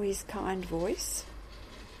listening for His kind voice.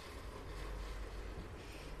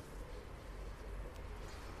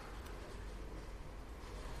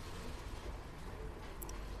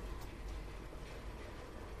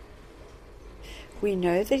 We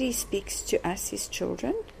know that He speaks to us, His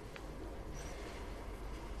children.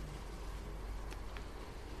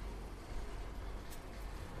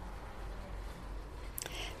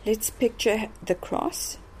 Let's picture the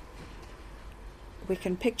cross. We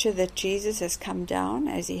can picture that Jesus has come down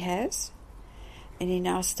as He has, and He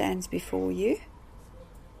now stands before you.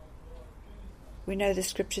 We know the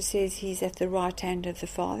scripture says He's at the right hand of the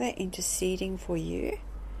Father, interceding for you,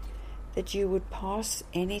 that you would pass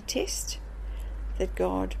any test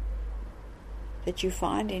that you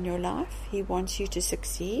find in your life. He wants you to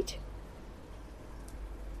succeed.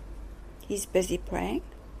 He's busy praying.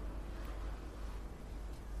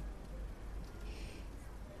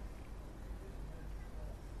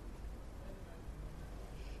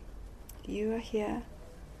 You are here,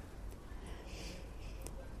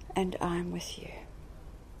 and I'm with you.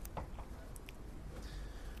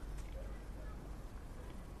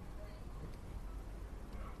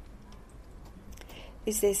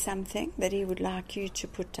 Is there something that He would like you to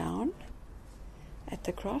put down at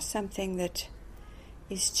the cross? Something that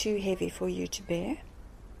is too heavy for you to bear?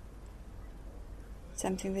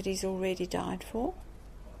 Something that He's already died for?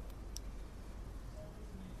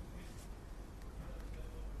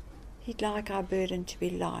 He'd like our burden to be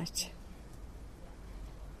light,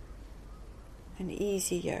 an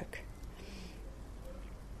easy yoke.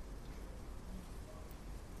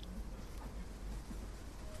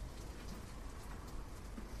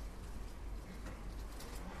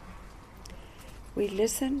 We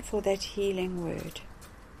listen for that healing word.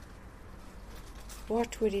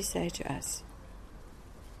 What would He say to us?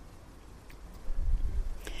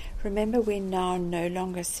 Remember, we're now no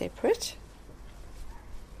longer separate.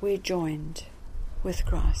 We're joined with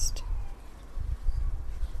Christ.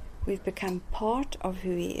 We've become part of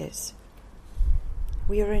who He is.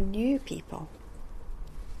 We are a new people.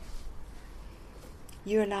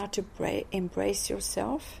 You're allowed to embrace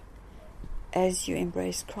yourself as you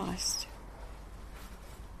embrace Christ.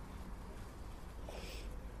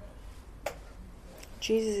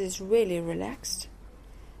 Jesus is really relaxed,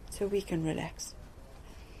 so we can relax.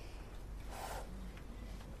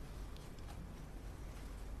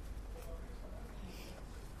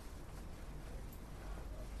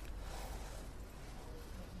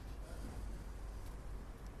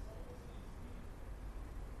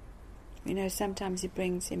 You know, sometimes He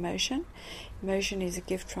brings emotion. Emotion is a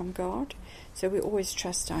gift from God, so we always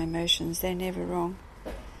trust our emotions. They're never wrong.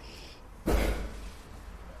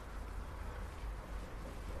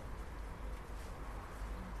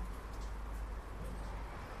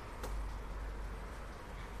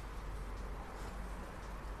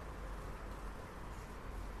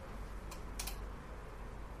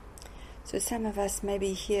 So some of us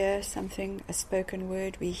maybe hear something, a spoken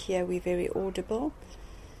word, we're very audible.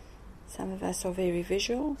 Some of us are very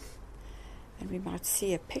visual, and we might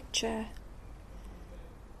see a picture.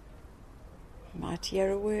 We might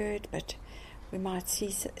hear a word, but we might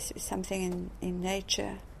see something in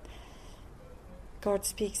nature. God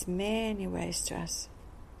speaks many ways to us.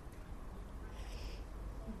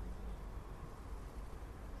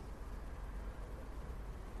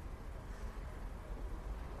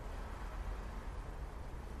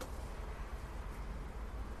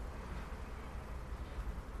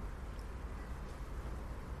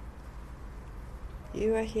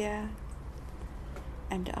 You are here,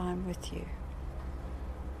 and I'm with you.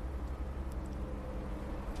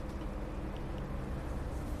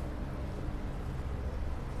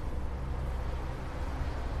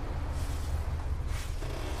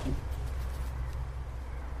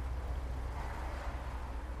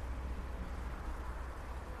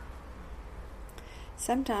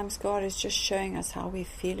 Sometimes God is just showing us how we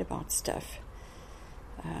feel about stuff,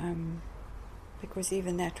 because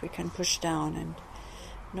even that we can push down and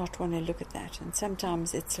not want to look at that. And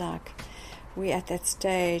sometimes it's like we're at that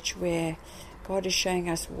stage where God is showing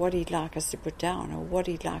us what He'd like us to put down or what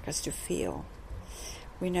He'd like us to feel.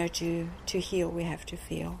 We know to heal we have to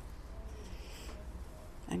feel.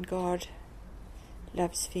 And God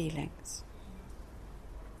loves feelings.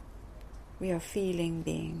 We are feeling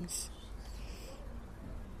beings.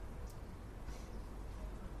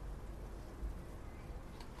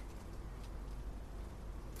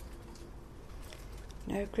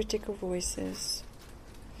 No critical voices.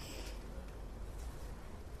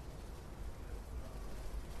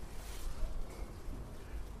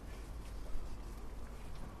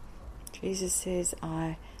 Jesus says,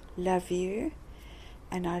 I love you,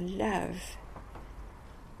 and I love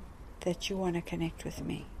that you want to connect with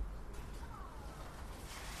me.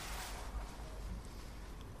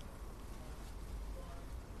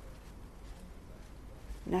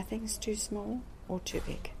 Nothing's too small or too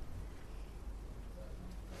big.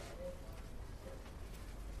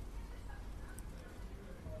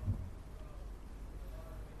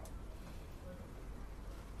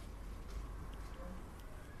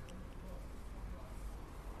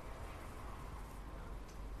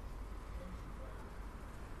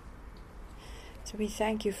 So we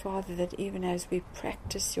thank you, Father, that even as we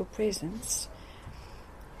practice your presence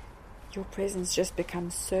just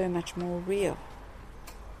becomes so much more real.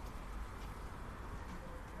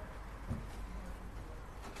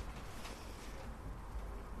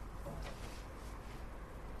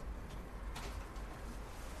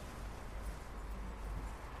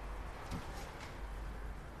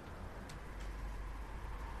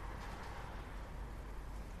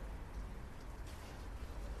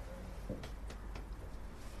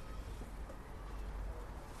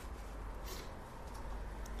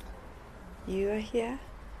 You are here,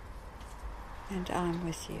 and I'm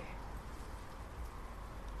with you.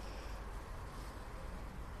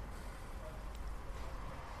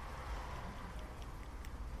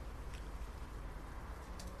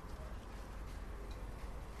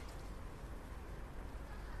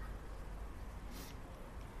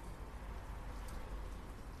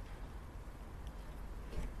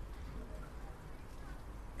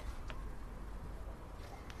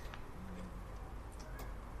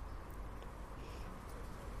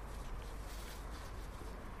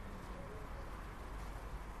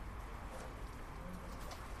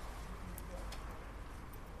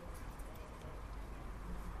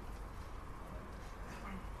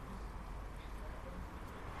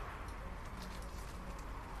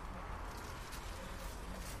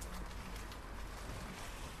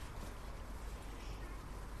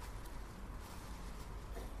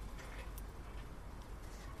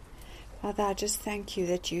 Father, I just thank you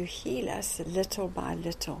that you heal us little by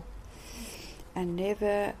little and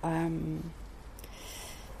never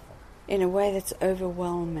in a way that's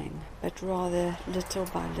overwhelming, but rather little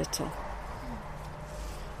by little.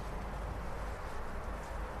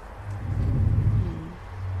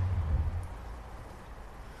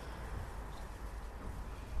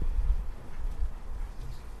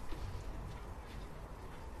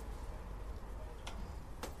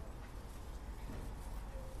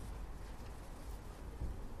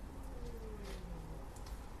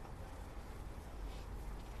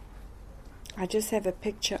 I just have a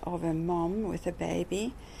picture of a mom with a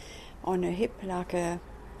baby on her hip, like a,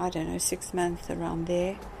 6 months, around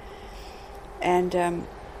there. And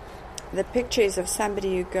the picture is of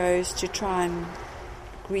somebody who goes to try and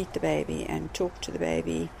greet the baby and talk to the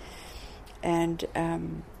baby. And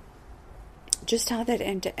just how that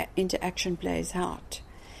interaction plays out.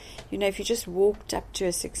 You know, if you just walked up to a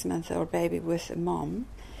 6-month-old baby with a mom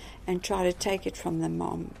and try to take it from the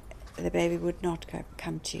mom, the baby would not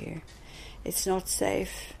come to you. It's not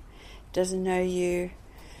safe, doesn't know you,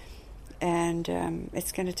 and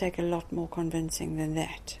it's going to take a lot more convincing than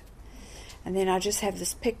that. And then I just have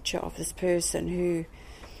this picture of this person who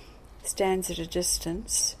stands at a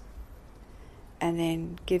distance and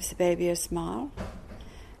then gives the baby a smile,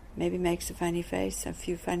 maybe makes a funny face, a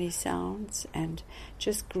few funny sounds, and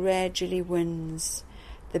just gradually wins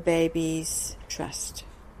the baby's trust.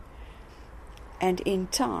 And in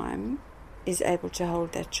time is able to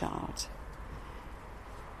hold that child.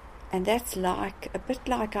 And that's a bit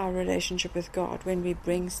like our relationship with God when we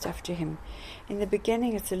bring stuff to Him. In the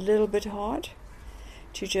beginning, it's a little bit hard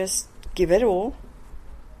to just give it all,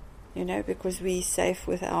 because we're safe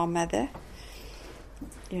with our mother,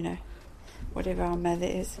 whatever our mother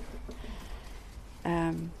is.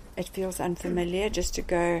 It feels unfamiliar just to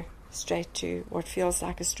go straight to what feels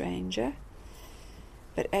like a stranger.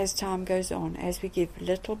 But as time goes on, as we give a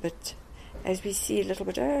little bit, as we see a little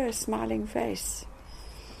bit, a smiling face,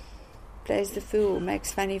 plays the fool,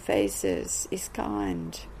 makes funny faces, is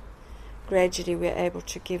kind, gradually we're able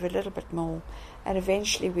to give a little bit more, and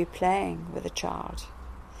eventually we're playing with a child.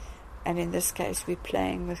 And in this case, we're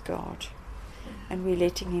playing with God, and we're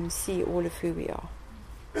letting Him see all of who we are.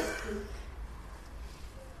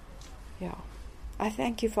 Yeah. I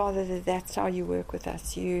thank you, Father, that that's how you work with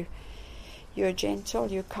us. You're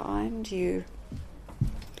gentle, you're kind, you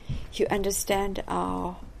understand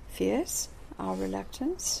our fears, our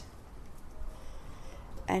reluctance,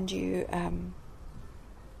 and you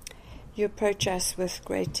approach us with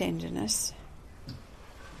great tenderness,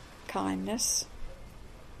 kindness.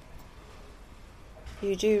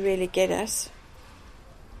 You do really get us.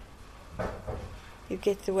 You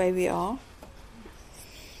get the way we are.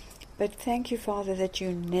 But thank you, Father, that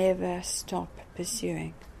you never stop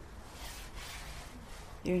pursuing.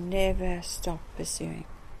 You never stop pursuing.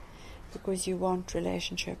 Because you want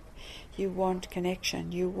relationship. You want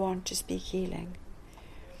connection. You want to speak healing.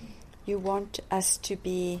 You want us to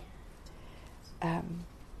be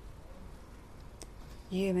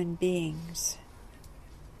human beings.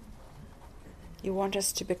 You want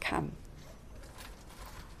us to become.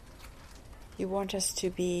 You want us to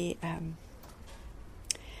be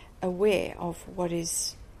aware of what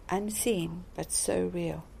is unseen but so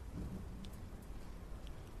real.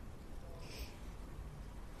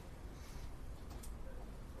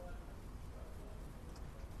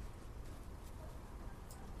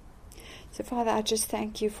 So, Father, I just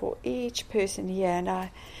thank you for each person here, and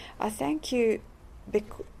I thank you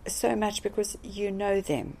so much because you know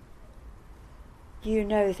them. You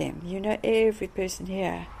know them. You know every person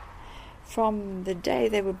here. From the day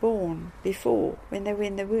they were born, before, when they were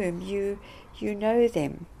in the womb, you know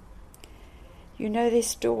them. You know their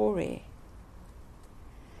story.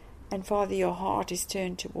 And Father, your heart is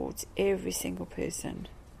turned towards every single person.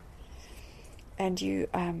 And you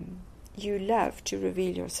love to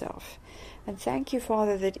reveal yourself. And thank you,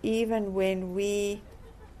 Father, that even when we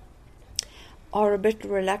are a bit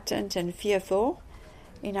reluctant and fearful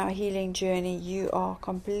in our healing journey, you are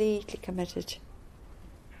completely committed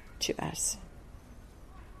to us.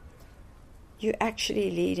 You're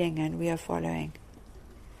actually leading and we are following.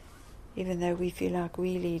 Even though we feel like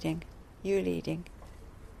we're leading, you're leading.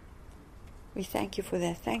 We thank you for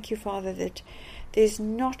that. Thank you, Father, that there's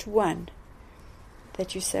not one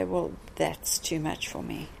that you say, well, that's too much for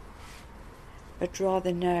me. But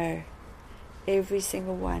rather, no, every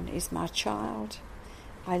single one is my child.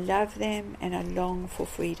 I love them and I long for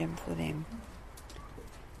freedom for them.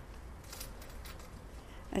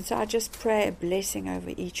 And so I just pray a blessing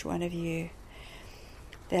over each one of you,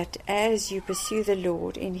 that as you pursue the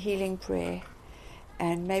Lord in healing prayer,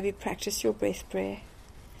 and maybe practice your breath prayer,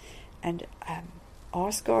 and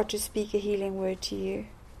ask God to speak a healing word to you,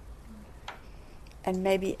 and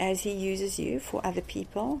maybe as He uses you for other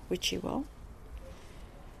people, which He will,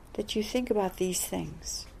 that you think about these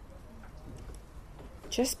things.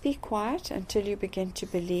 Just be quiet until you begin to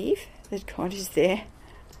believe that God is there.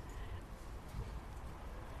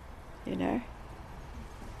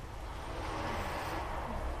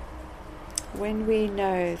 When we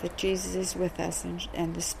know that Jesus is with us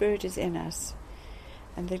and the Spirit is in us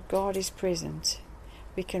and that God is present,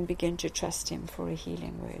 we can begin to trust Him for a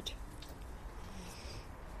healing word.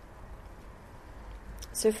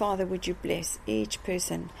 So, Father, would you bless each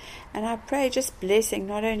person? And I pray just blessing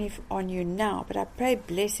not only on you now, but I pray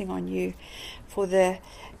blessing on you for the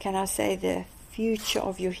future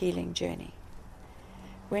of your healing journey.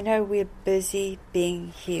 We know we're busy being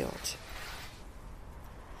healed.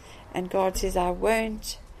 And God says, I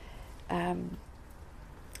won't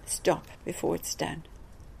stop before it's done.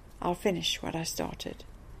 I'll finish what I started.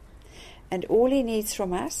 And all He needs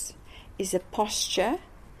from us is a posture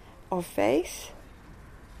of faith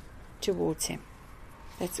towards Him.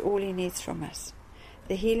 That's all He needs from us.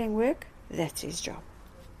 The healing work, that's His job.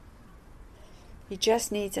 He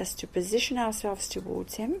just needs us to position ourselves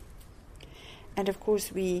towards Him. And of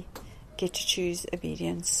course we get to choose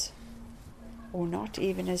obedience or not,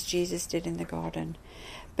 even as Jesus did in the garden.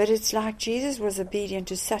 But it's like Jesus was obedient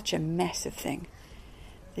to such a massive thing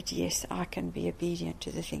that yes, I can be obedient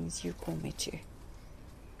to the things you call me to.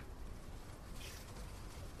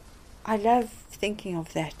 I love thinking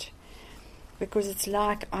of that, because it's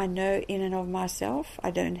like I know in and of myself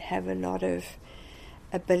I don't have a lot of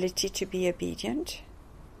ability to be obedient,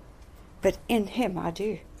 but in Him I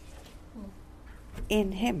do.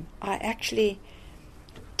 In Him I actually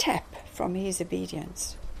tap from His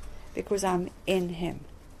obedience because I'm in Him.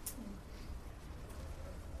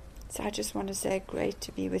 So I just want to say, great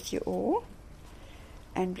to be with you all,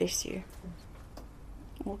 and bless you.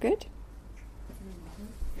 All good?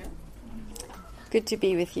 Good to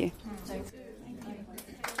be with you. Thanks.